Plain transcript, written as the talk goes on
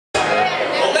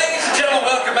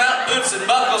Boots and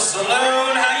Buckles Saloon.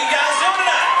 How you guys doing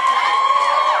tonight?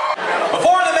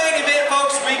 Before the main event,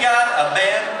 folks, we got a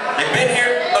band. They've been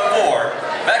here before.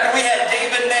 Back when we had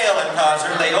David Nail in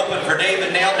concert, they opened for David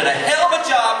Nail. Did a hell of a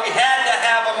job. We had to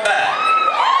have them back.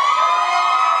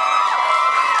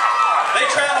 They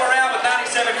travel around with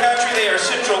 97 Country. They are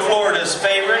Central Florida's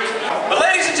favorite. But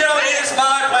ladies and gentlemen, it is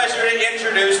my pleasure to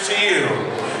introduce to you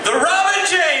the Robyn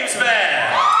James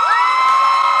Band.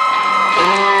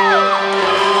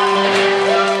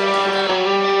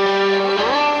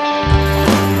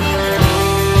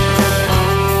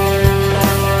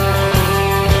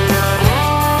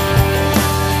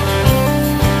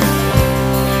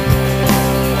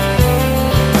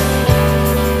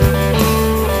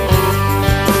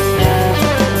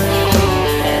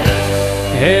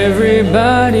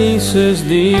 Everybody says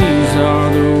these are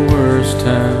the worst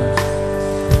times.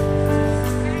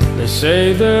 They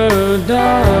say the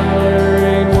dollar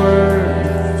ain't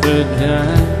worth a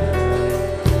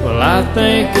dime. Well, I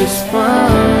think it's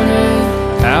funny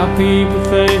how people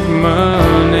think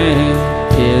money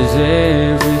is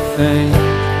everything.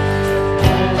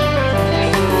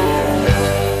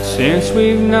 Since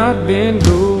we've not been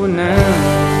going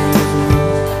out,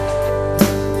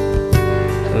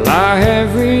 I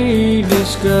have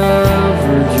rediscovered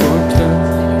your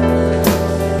touch,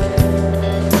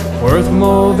 worth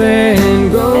more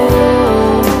than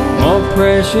gold, more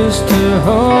precious to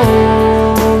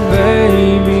hold,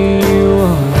 baby, you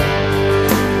are.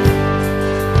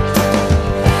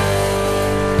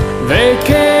 They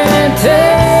can't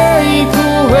take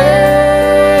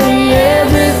away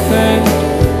everything,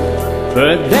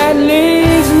 but that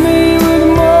leaves me with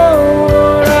more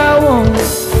what I want.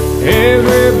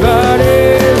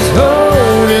 Everybody's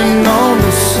holding on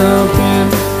to something,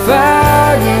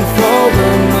 fighting for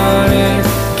the money,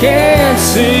 can't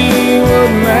see what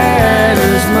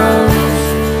matters most.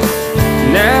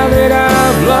 Now that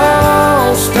I've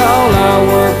lost all I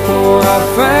worked for, I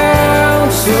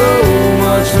found so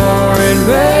much more, and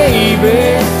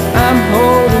baby, I'm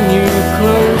holding you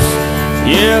close.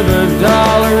 Yeah, the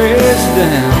dollar is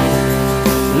down,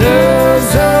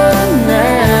 love's up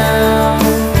now.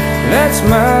 That's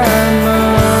my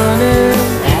money.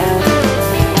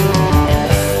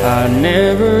 I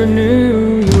never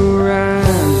knew your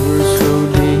eyes were so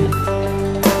deep.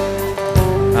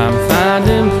 I'm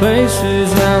finding places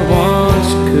I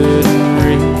once couldn't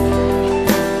reach,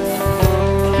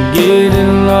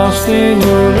 getting lost in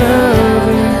your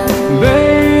loving.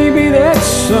 Baby, that's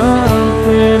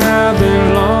something I've been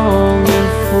longing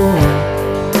for.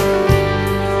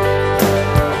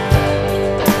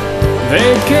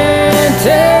 They can't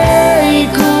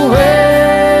take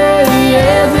away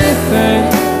everything,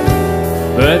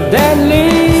 but that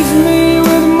leaves me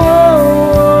with more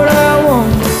what I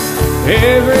want.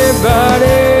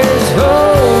 Everybody's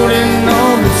holding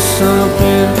on to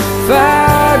something,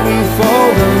 fighting for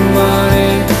the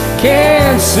money,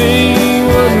 can't see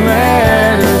what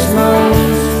matters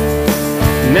most.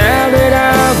 Now that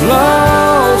I've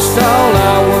lost all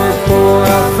I worked for,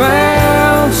 I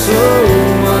found so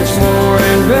much more,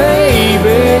 and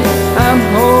baby, I'm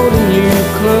holding you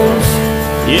close.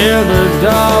 Yeah, the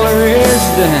dollar is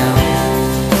down,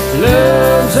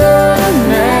 love's up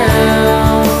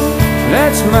now.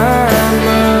 That's my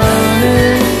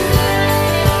money.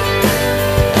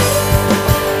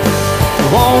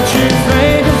 Won't you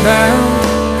think about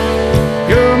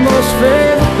your most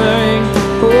favorite thing?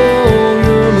 Oh,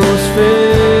 your most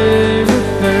favorite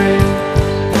thing.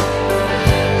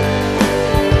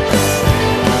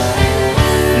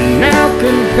 Now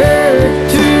compare it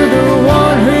to the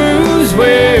one who's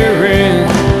wearing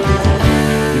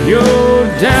your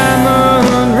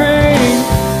diamond ring.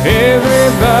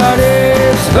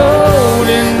 Everybody's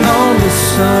holding on to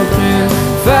something,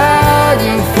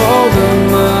 fighting for the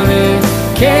money,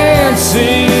 can't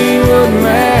see what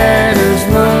matters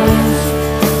most.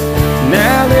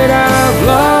 Now that I've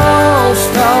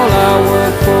lost all I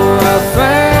worked for, I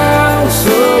found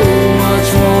so much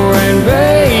more, and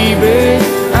baby,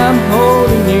 I'm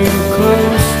holding you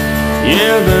close.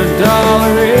 Yeah, the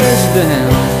dollar is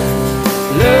down,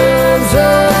 love's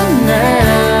up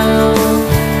now.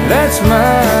 That's my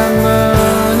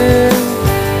money.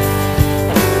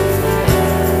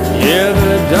 Yeah,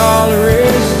 the dollar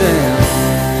is down,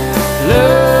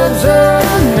 love's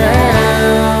up now.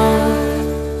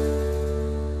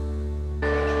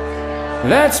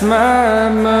 That's my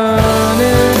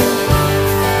money.